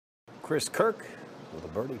Chris Kirk with a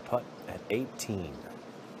birdie putt at 18.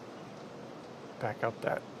 Back up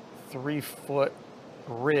that 3-foot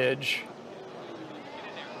ridge.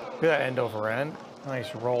 Look at that end over end.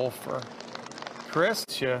 Nice roll for Chris.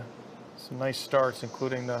 Yeah, some nice starts,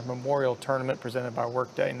 including the Memorial Tournament presented by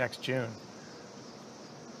Workday next June.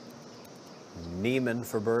 Neiman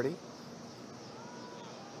for birdie.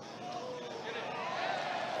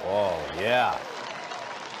 Oh, yeah.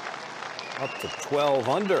 Up to 12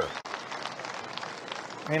 under.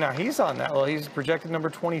 Hey, now he's on that. Well, he's projected number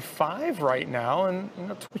 25 right now, and you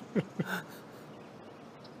know.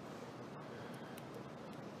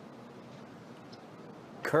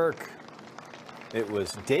 Kirk. It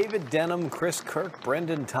was David Denham, Chris Kirk,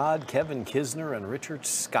 Brendan Todd, Kevin Kisner, and Richard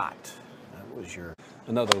Scott. That was your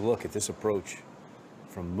another look at this approach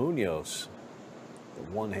from Munoz. The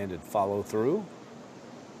one-handed follow through.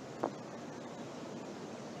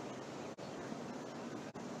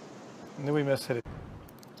 Knew we missed it.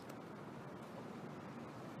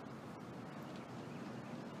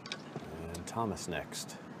 And Thomas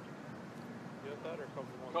next. Get that or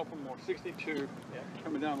a couple more. 62. Yeah.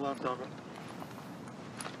 Coming down left of it.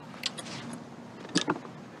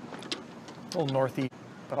 A little northeast,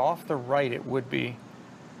 but off the right it would be.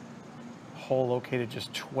 Hole located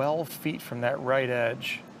just 12 feet from that right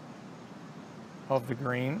edge of the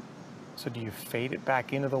green. So do you fade it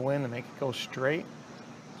back into the wind and make it go straight?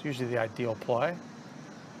 It's usually the ideal play,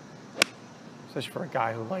 especially for a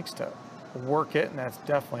guy who likes to work it, and that's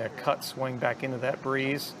definitely a cut swing back into that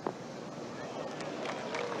breeze.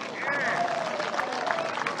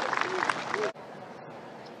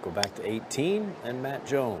 Go back to 18 and Matt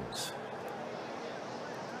Jones.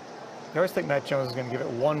 I always think Matt Jones is going to give it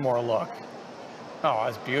one more look. Oh,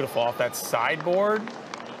 that's beautiful off that sideboard.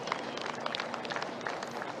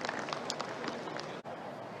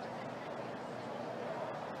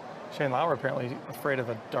 Shane Lowry apparently afraid of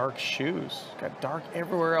the dark shoes. Got dark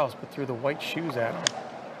everywhere else, but threw the white shoes at him.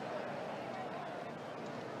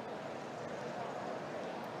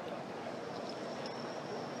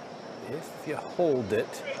 If you hold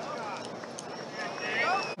it.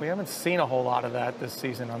 We haven't seen a whole lot of that this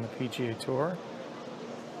season on the PGA Tour.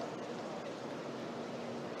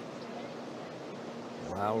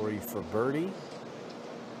 Lowry for birdie.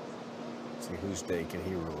 Let's see whose day can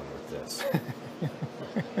he ruin with this.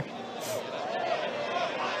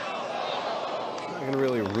 Not going to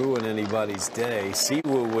really ruin anybody's day.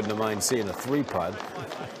 Siwoo wouldn't have mind seeing a 3-putt.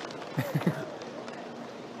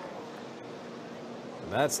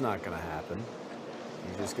 That's not going to happen.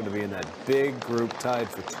 He's just going to be in that big group tied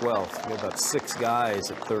for 12th. We have about 6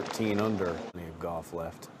 guys at 13 under. Plenty of golf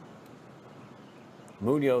left.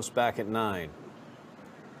 Munoz back at 9.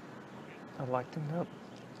 I'd like him to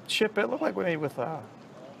chip it. Looked like maybe with a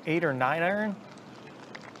 8 or 9 iron.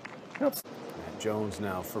 Matt Jones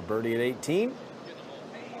now for birdie at 18.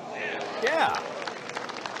 Yeah.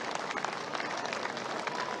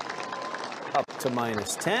 Up to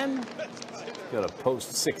 -10. Got a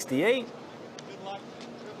post 68.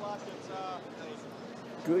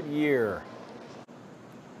 Good year.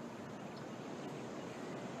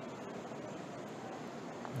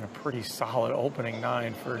 And a pretty solid opening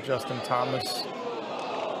 9 for Justin Thomas.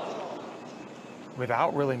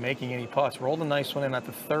 Without really making any putts. Rolled a nice one in at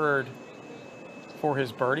the 3rd for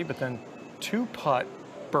his birdie, but then 2 putt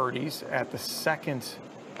birdies at the 2nd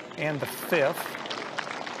and the 5th.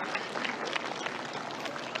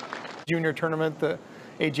 Junior tournament, the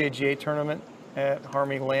AJGA tournament at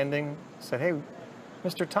Harmony Landing, said, hey,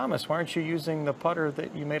 Mr. Thomas, why aren't you using the putter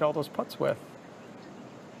that you made all those putts with?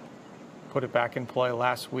 Put it back in play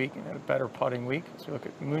last week and had a better putting week. So we look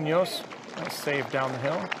at Munoz, nice save down the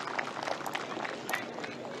hill.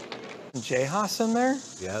 J Haas in there?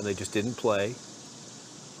 Yeah, they just didn't play.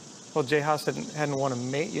 Well, J Haas hadn't won a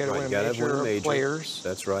mate. You had to win a major players.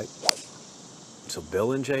 That's right. So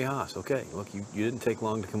Bill and J Haas. Okay, look, you didn't take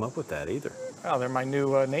long to come up with that either. Oh, they're my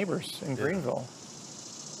new neighbors in Greenville.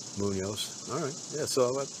 Munoz. All right. Yeah,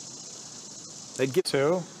 so they'd get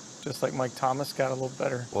 2, just like Mike Thomas got a little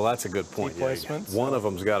better. Well, that's a good point. Yeah, one of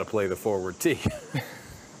them's got to play the forward tee.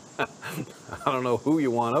 I don't know who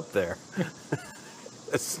you want up there.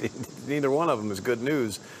 Neither one of them is good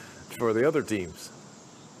news for the other teams.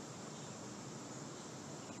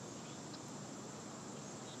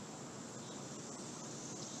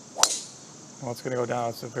 Well, it's going to go down.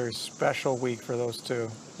 It's a very special week for those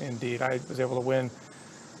two. Indeed, I was able to win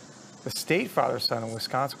the state father-son in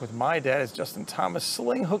Wisconsin with my dad as Justin Thomas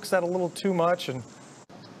sling hooks that a little too much, and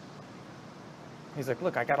he's like,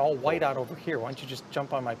 look, I got all white out over here. Why don't you just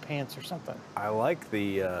jump on my pants or something? I like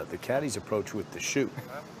the caddy's approach with the shoe.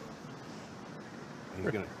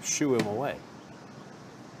 He's going to shoo him away.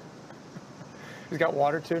 He's got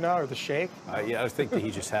water too now, or the shake? Yeah, I think that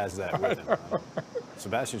he just has that with him.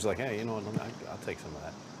 Sebastian's like, hey, you know what? I'll take some of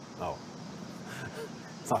that. Oh.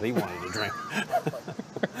 Thought he wanted to drink.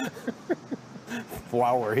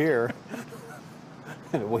 While we're here,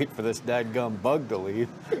 and wait for this dadgum bug to leave.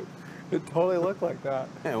 It totally looked like that.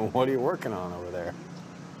 And what are you working on over there?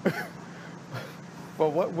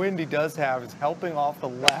 Well, what Windy does have is helping off the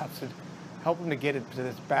left, so help him to get it to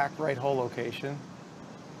this back right hole location.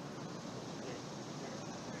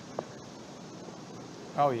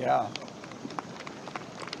 Oh, yeah.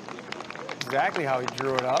 Exactly how he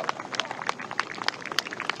drew it up.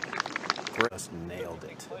 Just nailed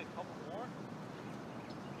it. Play a couple more.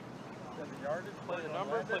 Got the yardage, play the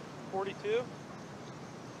number, play 42.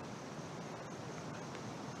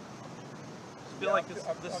 I feel like this,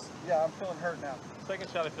 yeah, I'm feeling hurt now. second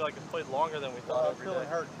shot, I feel like it's played longer than we thought. I'm feeling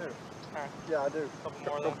hurt too. Yeah, I do. Couple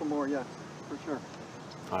more, Couple more, yeah, for sure.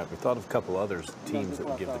 All right, we thought of a couple others teams that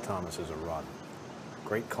would give the Thomases a run.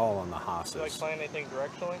 Great call on the Haas's. Do you like playing anything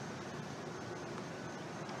directionally?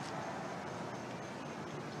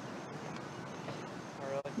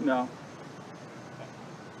 Not really? No.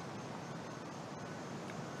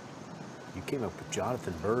 You came up with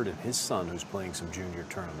Jonathan Bird and his son, who's playing some junior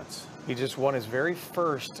tournaments. He just won his very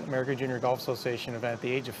first American Junior Golf Association event at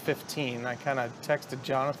the age of 15. I kind of texted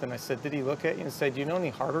Jonathan. I said, did he look at you and say, do you know any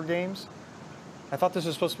harder games? I thought this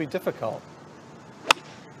was supposed to be difficult.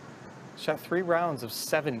 Shot 3 rounds of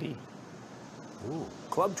 70. Ooh,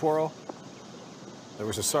 club twirl. There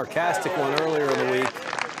was a sarcastic one earlier in the week.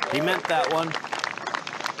 He meant that one.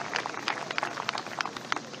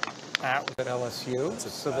 At LSU.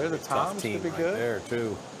 So they're the Toms, team could be right good. There,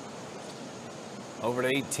 too. Over to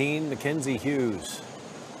 18, Mackenzie Hughes.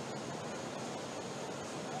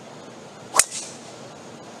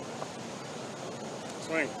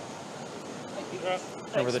 Swing.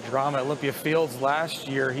 Remember the drama at Olympia Fields last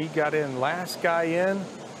year. He got in last guy in.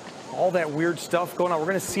 All that weird stuff going on. We're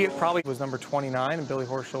going to see it probably was number 29, and Billy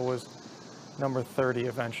Horschel was number 30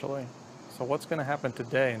 eventually. So what's going to happen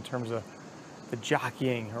today in terms of the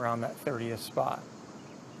jockeying around that 30th spot?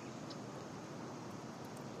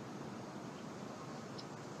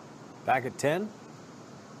 Back at 10,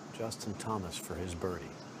 Justin Thomas for his birdie.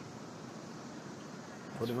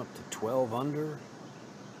 Put him up to 12 under.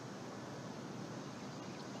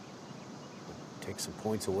 Take some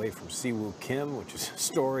points away from Siwoo Kim, which is a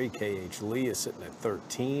story. K.H. Lee is sitting at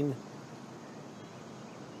 13.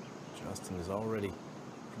 Justin is already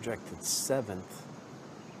projected 7th.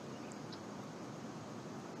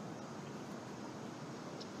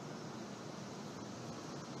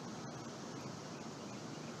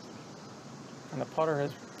 And the putter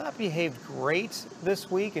has not behaved great this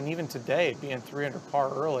week, and even today, being 3 under par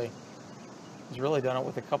early. He's really done it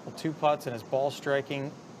with a couple 2-putts, and his ball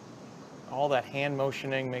striking, all that hand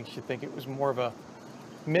motioning makes you think it was more of a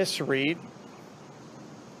misread.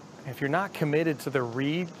 If you're not committed to the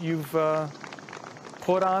read you've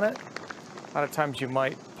put on it, a lot of times you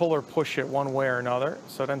might pull or push it one way or another,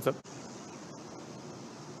 so it ends up...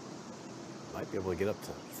 Might be able to get up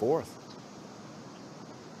to 4th.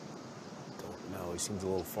 Don't know, he seems a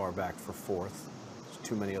little far back for 4th. There's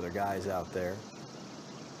too many other guys out there.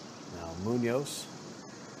 Now Munoz.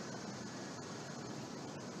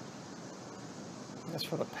 That's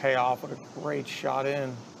for the payoff. What a great shot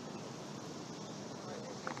in.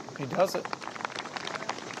 He does it.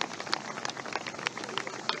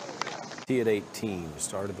 T at 18.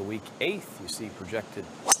 Started the week 8th. You see projected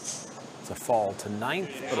to fall to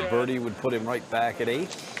 9th, but a birdie would put him right back at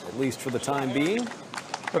 8th, at least for the time being.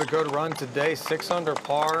 But a good run today. 6 under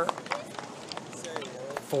par.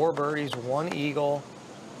 4 birdies, 1 eagle.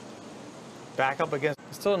 Back up against.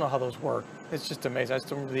 I still don't know how those work. It's just amazing. I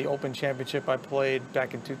still remember the Open Championship I played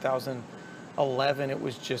back in 2011. It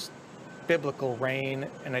was just biblical rain,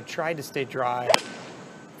 and I tried to stay dry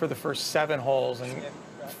for the first 7 holes. And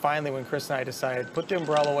finally, when Chris and I decided, put the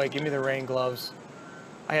umbrella away, give me the rain gloves,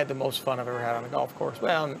 I had the most fun I've ever had on a golf course.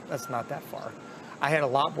 Well, that's not that far. I had a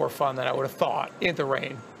lot more fun than I would have thought in the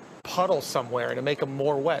rain. Puddle somewhere to make them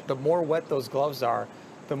more wet. The more wet those gloves are,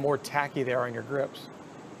 the more tacky they are on your grips.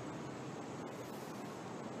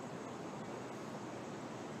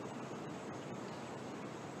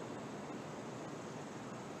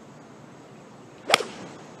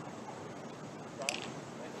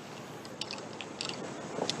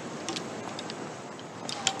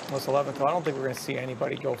 Was 11th. I don't think we're going to see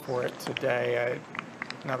anybody go for it today.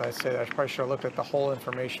 Now that I say that, I probably should have looked at the whole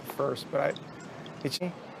information first, but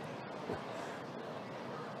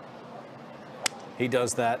He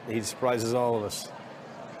does that. He surprises all of us.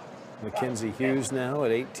 Mackenzie Hughes now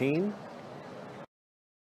at 18.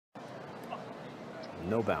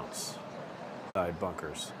 No bounce. Side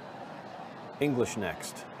bunkers. English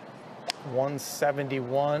next.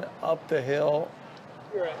 171 up the hill.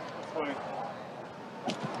 You're right.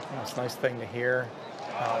 That's a nice thing to hear.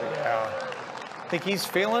 Oh, yeah. I think he's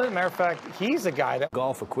feeling it. Matter of fact, he's a guy that...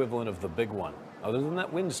 Golf equivalent of the big one, other than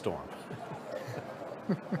that windstorm.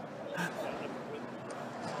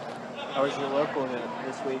 How was your local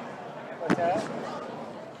this week? What's that?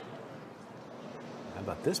 How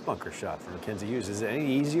about this bunker shot from Mackenzie Hughes? Is it any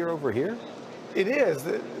easier over here? It is.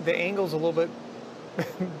 The angle's a little bit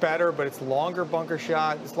better, but it's longer bunker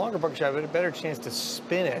shot. It's longer bunker shot, but a better chance to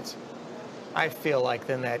spin it, I feel like,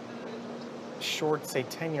 than that short, say,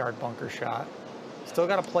 10-yard bunker shot. Still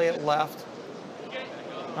got to play it left.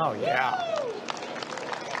 Oh, yeah.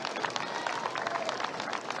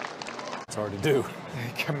 It's hard to do.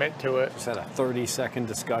 Commit to it. Just had a 30-second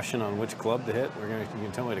discussion on which club to hit. You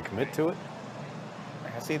can tell me to commit to it?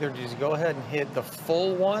 It's either just go ahead and hit the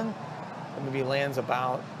full one, that maybe lands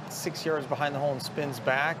about 6 yards behind the hole and spins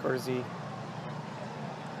back, or is he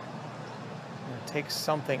take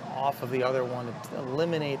something off of the other one to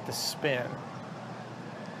eliminate the spin?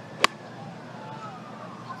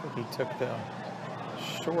 I think he took the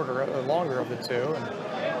shorter, or longer of the two, and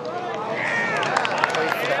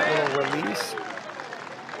played for that little release.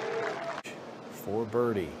 For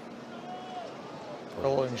birdie. A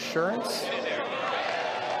little insurance.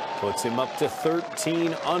 Puts him up to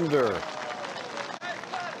 13 under.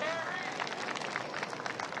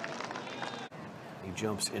 He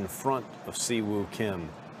jumps in front of Siwoo Kim.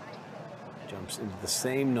 Jumps into the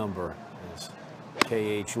same number as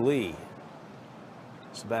K.H. Lee.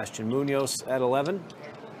 Sebastian Munoz at 11.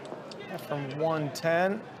 From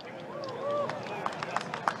 110.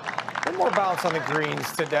 A little more bounce on the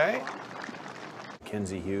greens today.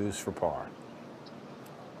 Mackenzie Hughes for par.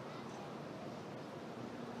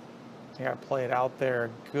 You got to play it out there.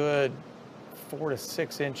 Good 4 to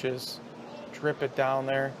 6 inches. Drip it down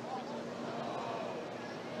there.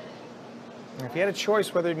 And if you had a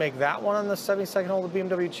choice whether you'd make that one on the 72nd hole of the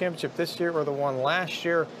BMW Championship this year or the one last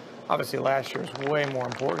year, obviously last year was way more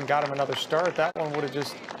important. Got him another start. That one would have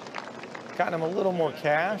just gotten him a little more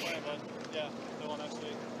cash.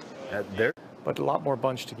 But a lot more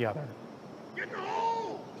bunched together.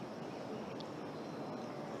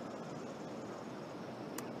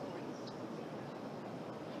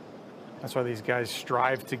 That's why these guys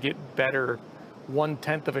strive to get better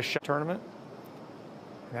 1/10 of a shot tournament.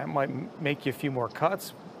 That might make you a few more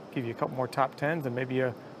cuts, give you a couple more top 10s, and maybe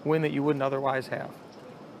a win that you wouldn't otherwise have.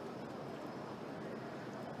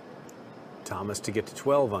 Thomas to get to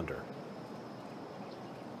 12 under.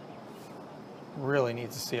 Really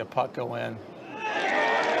needs to see a putt go in.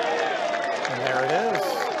 And there it is.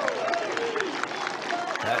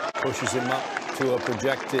 That pushes him up to a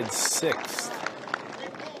projected 6th.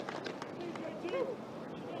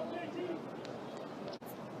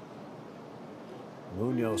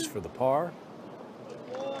 Munoz for the par.